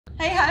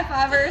Hey, high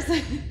fivers.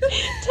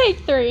 Take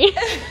 3.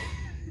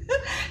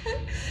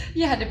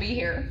 You had to be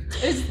here.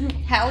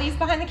 Hallie's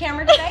behind the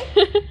camera today.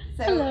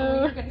 So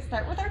Hello. we're going to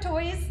start with our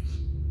toys.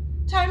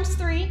 Times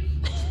 3.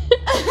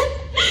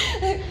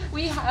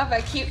 We have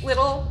a cute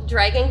little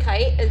dragon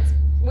kite.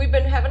 We've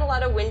been having a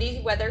lot of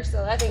windy weather,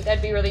 so I think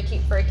that'd be really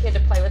cute for a kid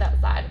to play with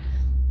outside.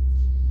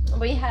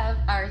 We have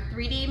our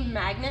 3D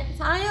magnet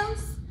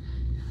tiles.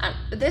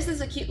 This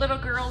is a cute little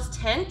girl's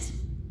tent.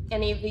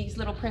 Any of these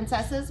little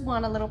princesses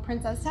want a little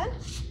princess tent?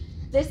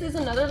 This is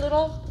another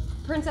little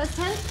princess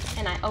tent,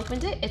 and I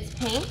opened it. It's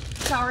pink.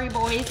 Sorry,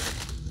 boys.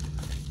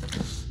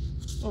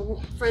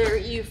 For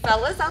you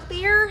fellas out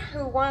there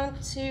who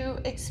want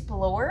to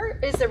explore,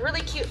 it's a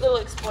really cute little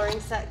exploring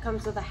set.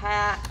 Comes with a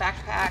hat,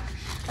 backpack,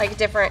 like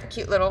different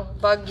cute little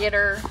bug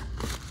getter.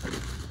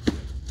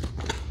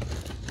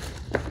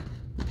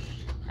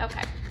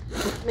 Okay,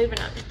 moving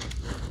on.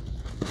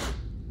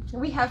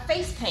 We have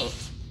face paint.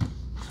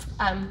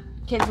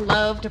 Kids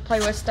love to play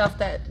with stuff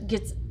that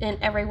gets in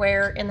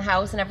everywhere in the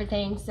house and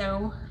everything,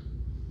 so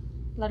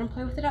let them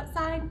play with it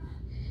outside.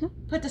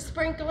 Put the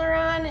sprinkler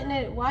on and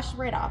it washed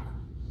right off.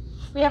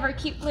 We have our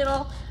cute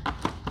little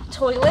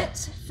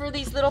toilet for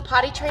these little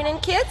potty training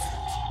kids.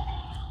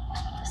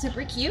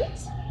 Super cute.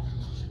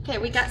 Okay,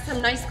 we got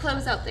some nice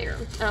clothes out there.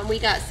 We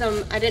got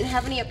some, I didn't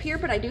have any up here,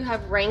 but I do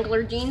have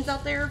Wrangler jeans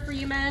out there for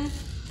you men.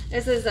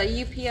 This is a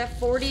UPF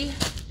 40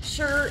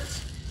 shirt.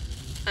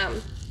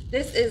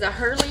 This is a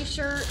Hurley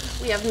shirt.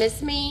 We have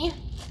Miss Me.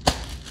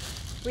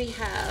 We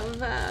have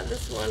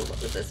this one,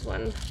 what was this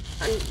one?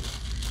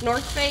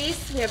 North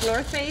Face. We have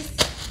North Face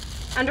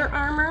Under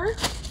Armour.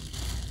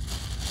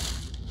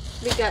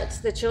 We got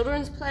the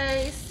Children's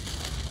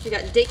Place. We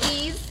got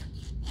Dickies.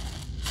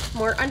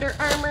 More Under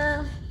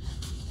Armour.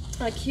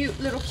 A cute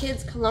little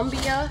kids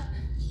Columbia.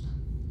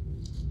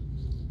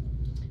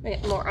 We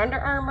got more Under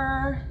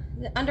Armour.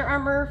 The Under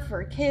Armour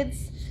for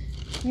kids,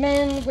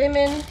 men,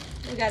 women.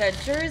 We got a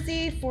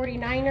jersey,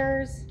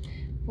 49ers.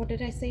 What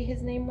did I say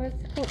his name was?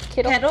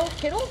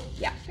 Kittle?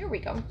 Yeah, here we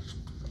go.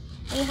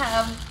 We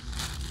have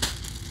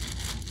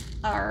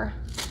our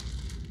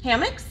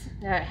hammocks.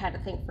 I had to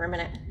think for a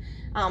minute.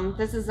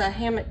 This is a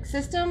hammock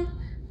system,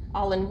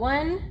 all in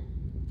one.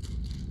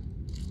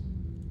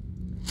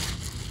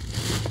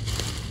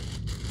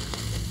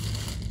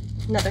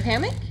 Another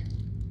hammock.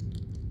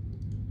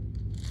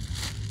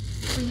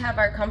 We have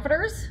our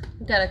comforters.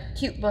 We've got a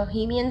cute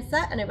bohemian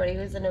set. Anybody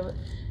who's into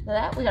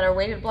that. We got our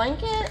weighted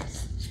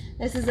blankets.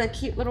 This is a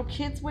cute little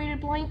kid's weighted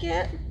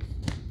blanket.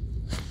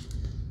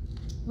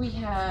 We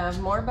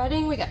have more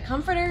bedding. We got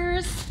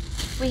comforters.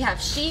 We have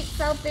sheets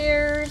out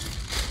there.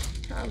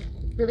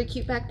 Really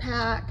cute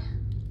backpack.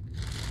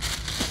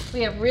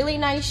 We have really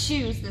nice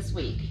shoes this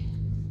week.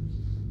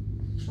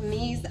 And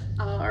these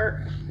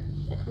are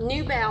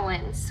New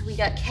Balance. We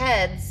got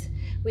Keds.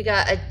 We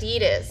got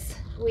Adidas.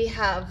 We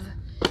have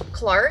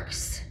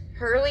Clark's,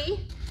 Hurley.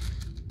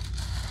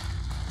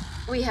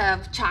 We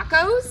have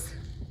Chacos,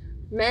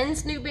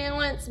 men's New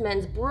Balance,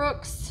 men's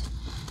Brooks.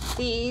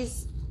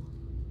 These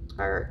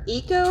are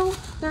Eco,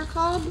 they're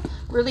called.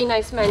 Really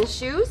nice men's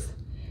shoes.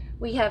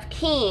 We have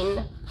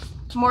Keen,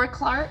 more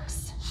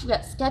Clark's. We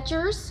got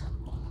Skechers,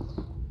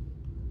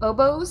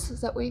 Obos,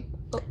 is that we?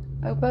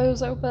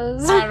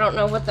 Obos. I don't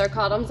know what they're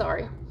called, I'm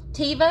sorry.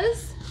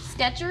 Tevas,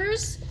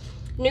 Skechers,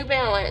 New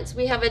Balance.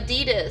 We have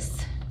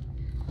Adidas.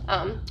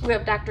 We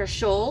have Dr.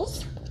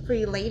 Scholl's for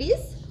you ladies.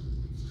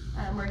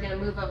 We're gonna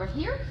move over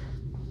here.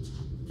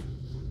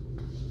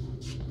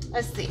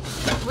 Let's see.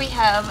 We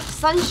have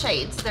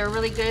sunshades. They're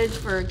really good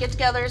for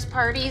get-togethers,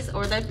 parties,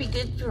 or that'd be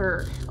good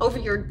for over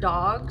your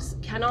dog's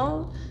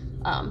kennel.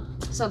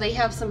 So they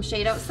have some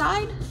shade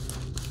outside.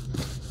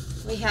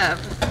 We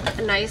have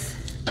a nice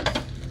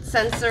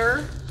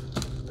sensor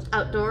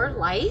outdoor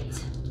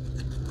light,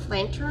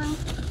 lantern.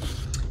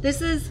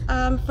 This is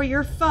for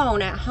your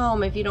phone at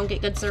home if you don't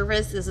get good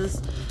service. This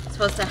is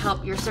supposed to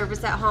help your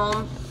service at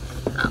home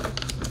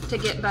to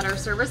get better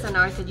service. I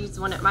know I could use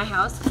one at my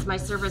house because my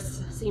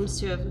service seems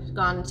to have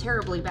gone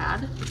terribly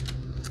bad.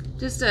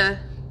 Just a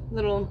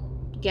little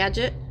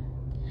gadget,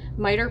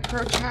 miter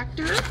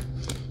protractor.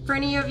 For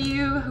any of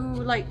you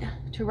who like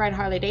to ride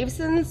Harley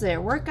Davidsons or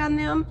work on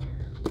them,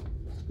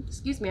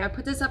 excuse me, I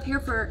put this up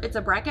here for, it's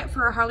a bracket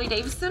for a Harley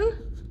Davidson.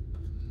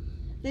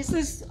 This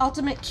is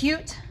Ultimate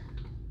Cute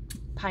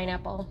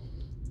pineapple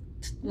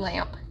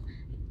lamp,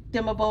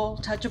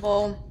 dimmable,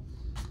 touchable,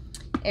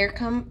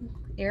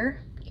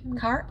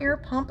 car air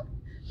pump.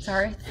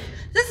 Sorry,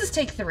 this is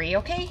take 3,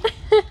 okay?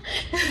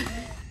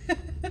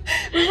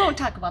 We won't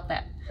talk about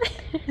that.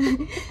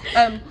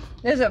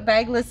 There's a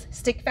bagless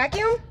stick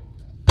vacuum.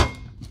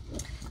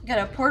 Got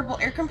a portable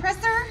air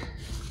compressor.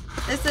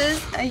 This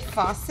is a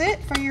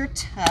faucet for your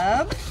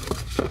tub.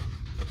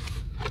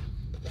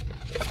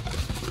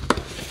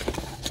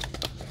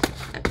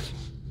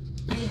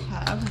 We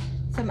have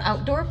some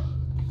outdoor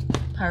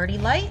party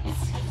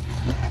lights.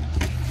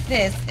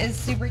 This is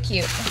super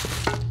cute.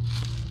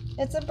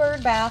 It's a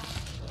bird bath.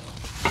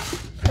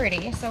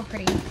 Pretty, so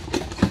pretty.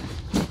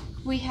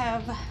 We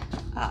have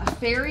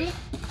fairy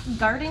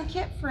garden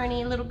kit for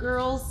any little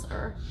girls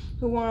or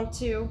who want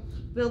to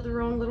build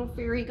their own little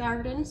fairy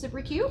garden.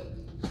 Super cute.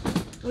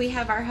 We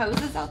have our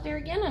hoses out there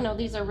again. I know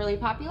these are really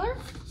popular.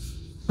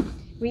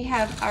 We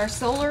have our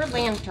solar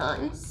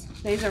lanterns.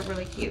 These are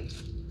really cute.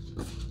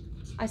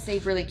 I say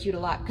really cute a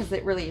lot because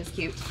it really is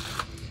cute.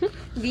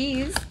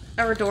 These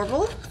are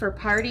adorable for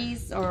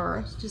parties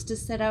or just to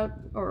set out,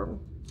 or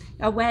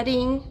a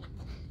wedding.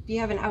 If you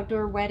have an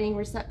outdoor wedding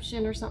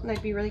reception or something,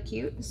 that'd be really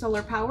cute.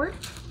 Solar powered.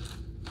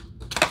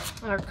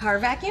 Our car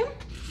vacuum.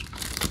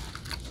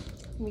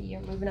 We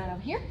are moving out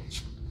of here.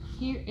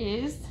 Here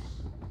is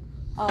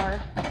our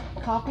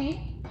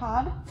coffee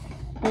pod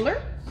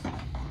holder.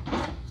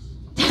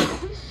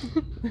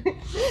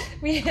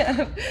 We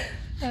have,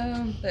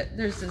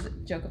 there's a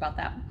joke about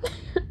that.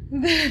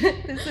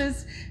 This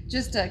is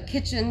just a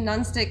kitchen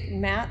nonstick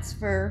mats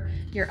for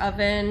your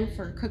oven,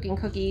 for cooking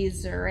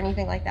cookies or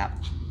anything like that.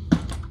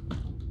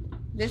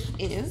 This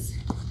is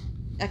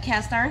a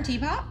cast iron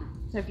teapot.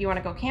 So if you want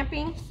to go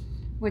camping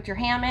with your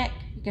hammock,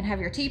 you can have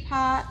your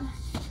teapot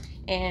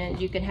and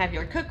you can have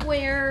your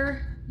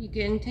cookware. You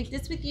can take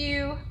this with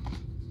you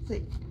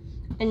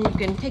and you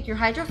can take your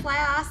hydro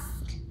flask.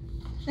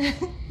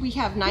 We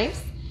have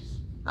knives.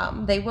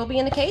 They will be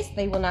in the case.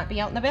 They will not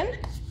be out in the bin.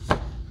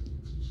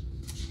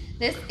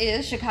 This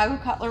is Chicago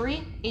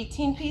Cutlery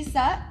 18-piece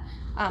set.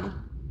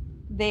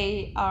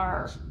 They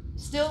are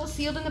still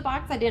sealed in the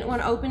box. I didn't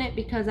want to open it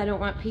because I don't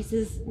want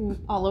pieces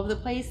all over the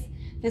place.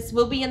 This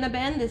will be in the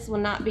bin. This will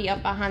not be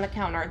up behind the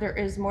counter. There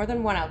is more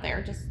than one out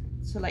there, just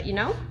to let you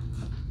know.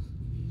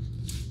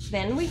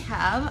 Then we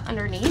have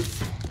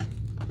underneath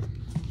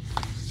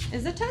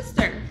is a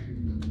toaster.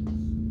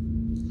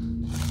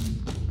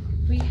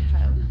 We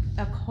have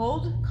a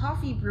cold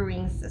coffee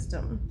brewing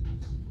system.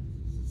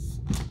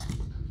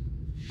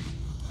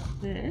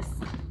 This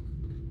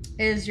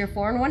is your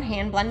 4-in-1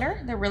 hand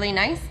blender. They're really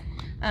nice.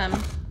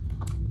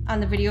 On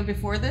the video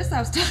before this, I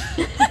was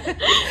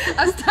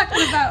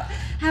talking about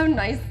how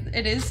nice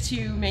it is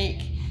to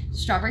make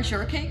strawberry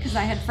shortcake because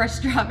I had fresh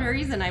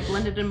strawberries and I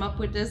blended them up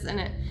with this, and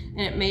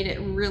it made it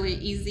really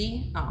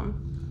easy,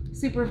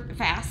 super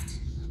fast.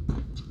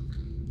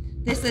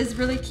 This is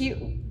really cute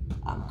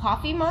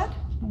coffee mug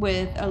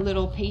with a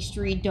little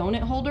pastry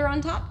donut holder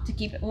on top to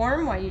keep it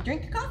warm while you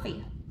drink your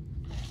coffee.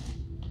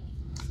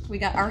 We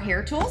got our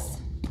hair tools.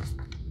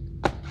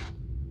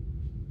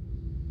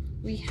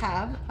 We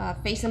have a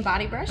face and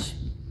body brush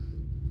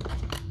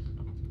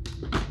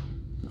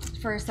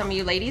for some of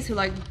you ladies who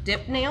like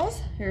dip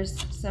nails.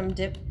 Here's some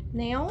dip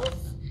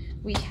nails.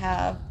 We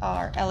have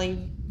our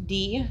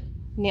LED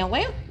nail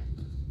lamp.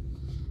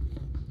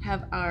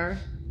 Have our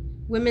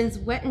women's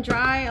wet and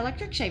dry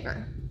electric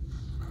shaver.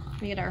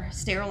 We get our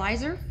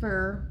sterilizer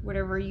for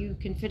whatever you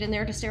can fit in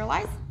there to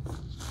sterilize.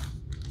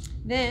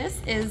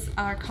 This is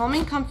our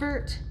Calming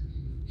Comfort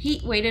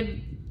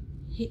heat-weighted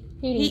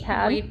heating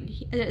pad.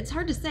 It's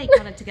hard to say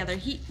kind of together.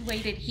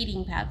 Heat-weighted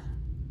heating pad.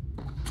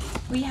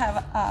 We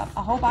have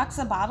a whole box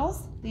of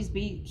bottles. These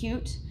be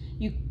cute.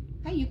 You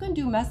can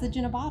do message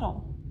in a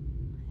bottle,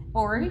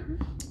 or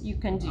you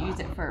can use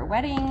it for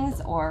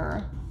weddings,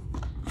 or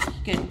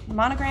you can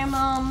monogram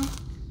them.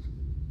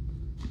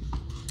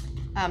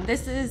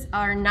 This is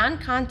our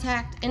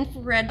non-contact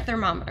infrared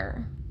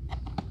thermometer.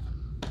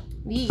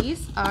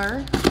 These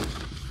are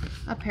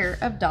a pair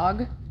of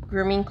dog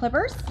grooming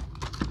clippers.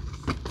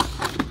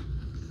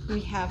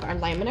 We have our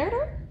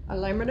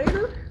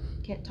laminator,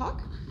 can't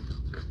talk.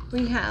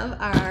 We have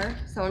our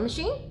sewing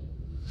machine.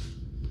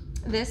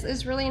 This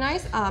is really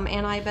nice,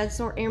 anti-bed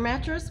sore air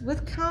mattress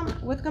with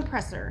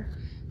compressor.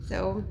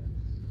 So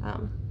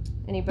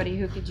anybody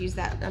who could use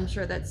that, I'm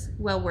sure that's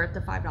well worth the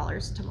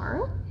 $5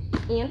 tomorrow.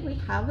 And we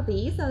have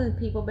these,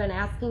 people have been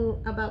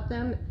asking about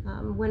them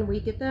when we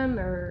get them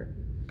or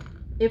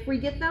if we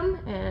get them,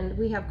 and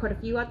we have quite a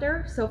few out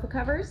there. Sofa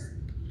covers.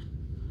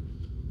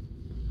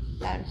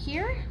 Down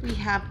here we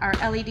have our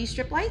LED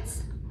strip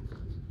lights.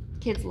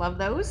 Kids love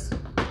those.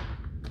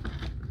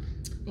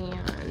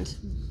 And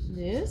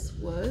this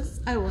was,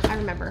 oh, I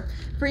remember,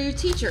 for you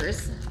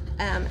teachers,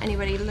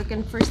 anybody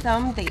looking for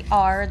some, they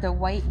are the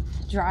white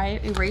dry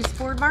erase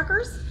board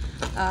markers.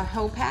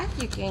 Whole pack,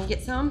 you can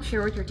get some,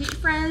 share with your teacher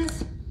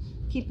friends,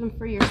 keep them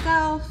for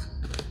yourself,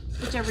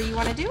 whichever you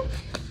want to do.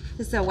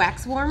 This is a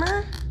wax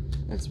warmer.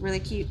 It's a really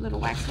cute little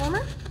wax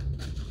warmer.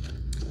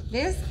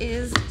 This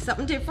is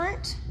something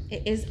different.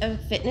 It is a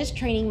fitness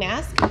training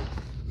mask.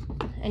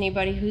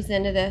 Anybody who's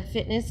into the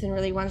fitness and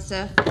really wants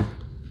to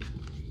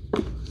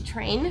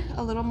train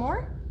a little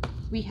more.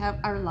 We have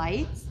our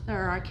lights, or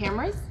our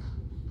cameras.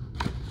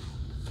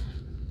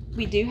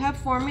 We do have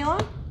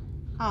formula.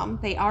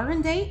 They are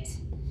in date.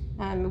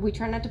 We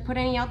try not to put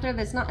any out there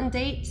that's not in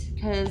date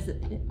because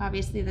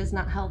obviously that's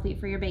not healthy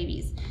for your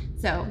babies.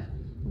 So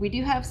we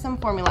do have some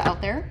formula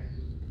out there.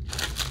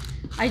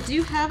 I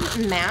do have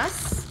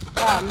masks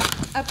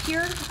up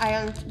here.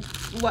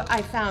 What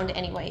I found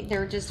anyway.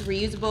 They're just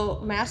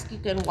reusable masks you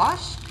can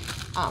wash.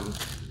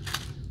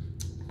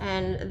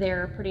 And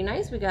they're pretty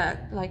nice. We got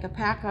like a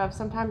pack of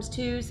sometimes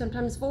 2,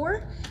 sometimes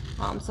 4.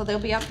 So they'll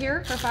be up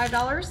here for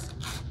 $5.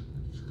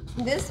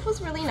 This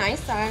was really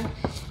nice. I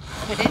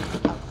put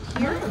it up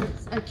here.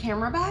 It's a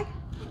camera bag.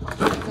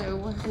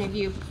 So any of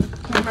you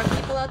camera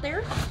people out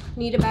there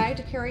need a bag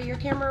to carry your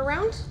camera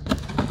around.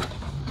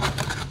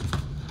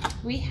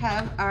 We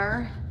have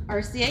our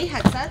RCA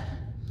headset.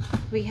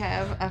 We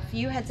have a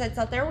few headsets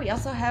out there. We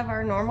also have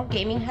our normal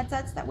gaming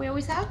headsets that we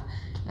always have.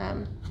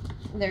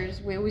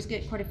 We always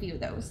get quite a few of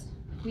those.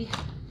 We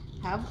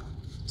have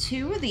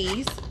 2 of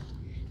these.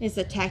 It's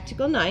a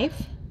tactical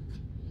knife.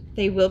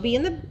 They will be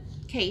in the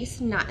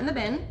case, not in the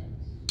bin.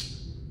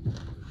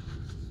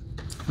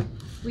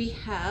 We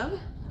have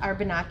our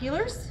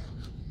binoculars.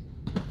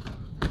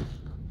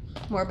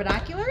 More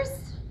binoculars.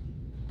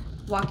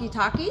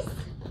 Walkie-talkies.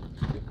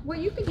 Well,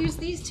 you could use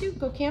these too.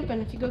 Go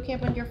camping. If you go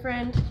camping with your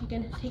friend, you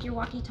can take your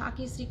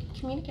walkie-talkies so you can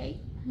communicate.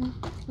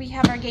 We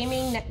have our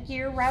gaming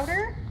Netgear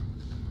router.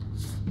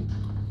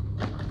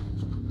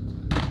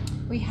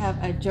 We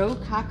have a Joe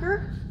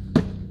Cocker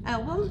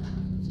album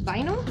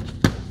vinyl.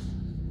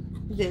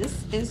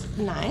 This is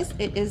nice.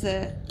 It is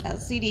a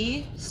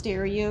LCD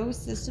stereo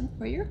system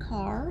for your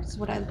car. That's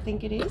what I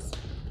think it is.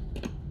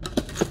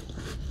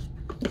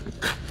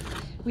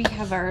 We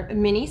have our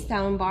mini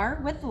sound bar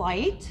with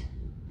light.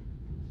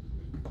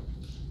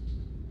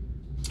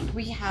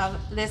 We have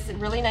this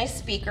really nice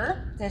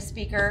speaker. This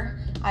speaker,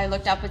 I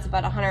looked up, it's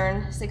about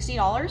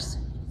 $160.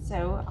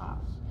 So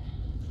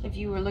if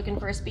you were looking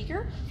for a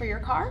speaker for your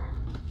car,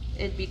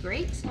 it'd be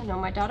great. I know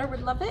my daughter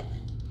would love it.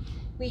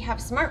 We have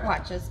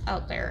smartwatches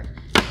out there.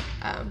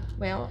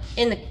 Well,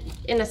 in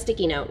a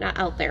sticky note, not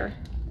out there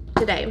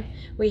today.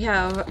 We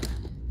have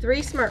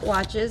 3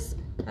 smartwatches,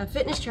 a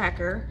fitness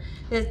tracker.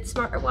 The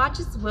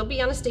smartwatches will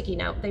be on a sticky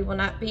note. They will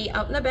not be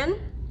out in the bin.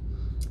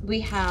 We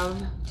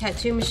have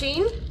tattoo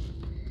machine.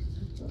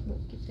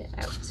 Get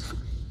that out.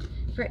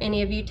 For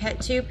any of you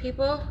tattoo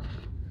people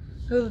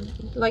who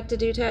like to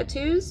do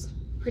tattoos,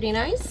 pretty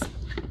nice.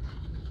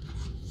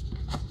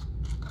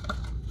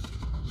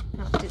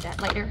 I'll do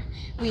that later.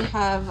 We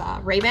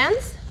have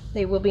Ray-Bans.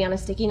 They will be on a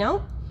sticky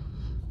note.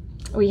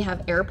 We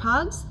have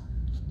AirPods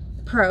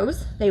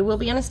Pros. They will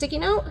be on a sticky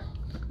note.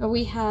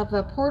 We have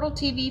a Portal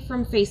TV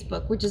from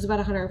Facebook, which is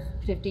about $150,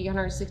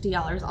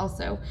 $160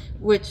 also,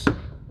 which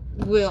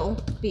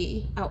will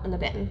be out in the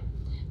bin.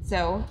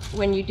 So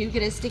when you do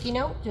get a sticky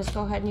note, just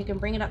go ahead and you can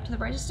bring it up to the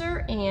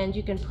register and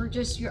you can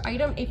purchase your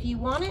item if you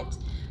want it.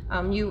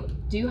 You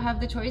do have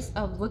the choice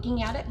of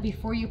looking at it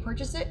before you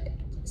purchase it.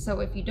 So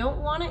if you don't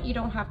want it, you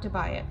don't have to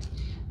buy it.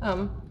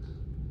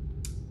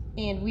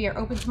 And we are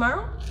open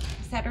tomorrow,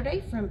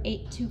 Saturday, from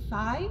 8 to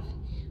 5.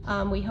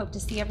 We hope to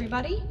see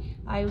everybody.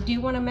 I do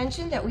want to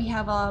mention that we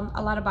have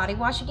a lot of body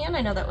wash again.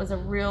 I know that was a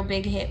real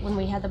big hit when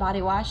we had the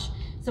body wash.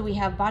 So we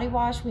have body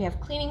wash, we have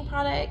cleaning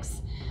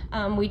products.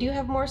 We do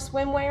have more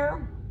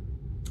swimwear,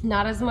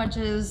 not as much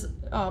as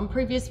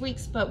previous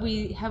weeks, but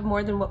we have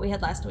more than what we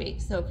had last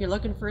week. So if you're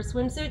looking for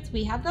swimsuits,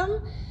 we have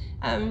them.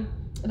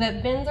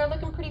 The bins are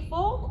looking pretty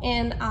full,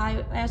 and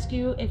I ask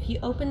you, if you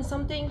open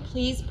something,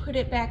 please put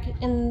it back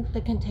in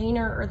the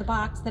container or the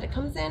box that it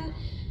comes in.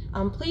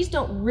 Please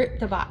don't rip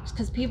the box,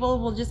 because people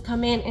will just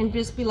come in and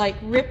just be like,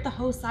 rip the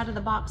whole side of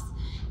the box,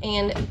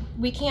 and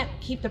we can't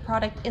keep the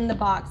product in the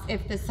box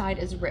if the side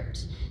is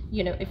ripped.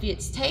 You know, if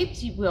it's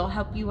taped, we'll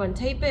help you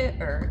untape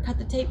it or cut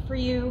the tape for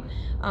you.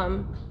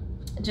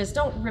 Just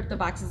don't rip the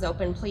boxes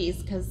open,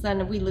 please, because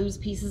then we lose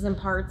pieces and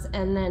parts,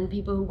 and then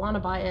people who want to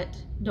buy it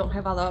don't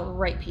have all the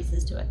right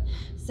pieces to it.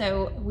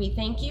 So we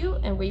thank you,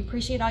 and we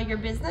appreciate all your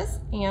business,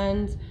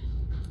 and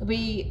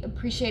we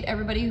appreciate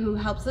everybody who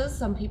helps us.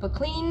 Some people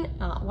clean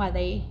while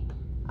they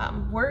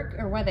work,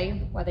 or while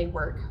they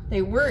work.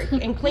 They work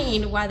and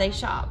clean while they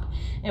shop,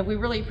 and we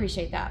really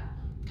appreciate that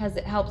because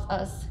it helps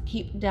us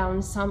keep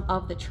down some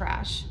of the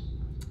trash.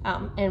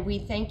 And we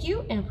thank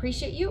you and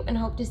appreciate you, and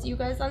hope to see you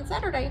guys on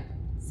Saturday.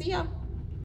 See ya.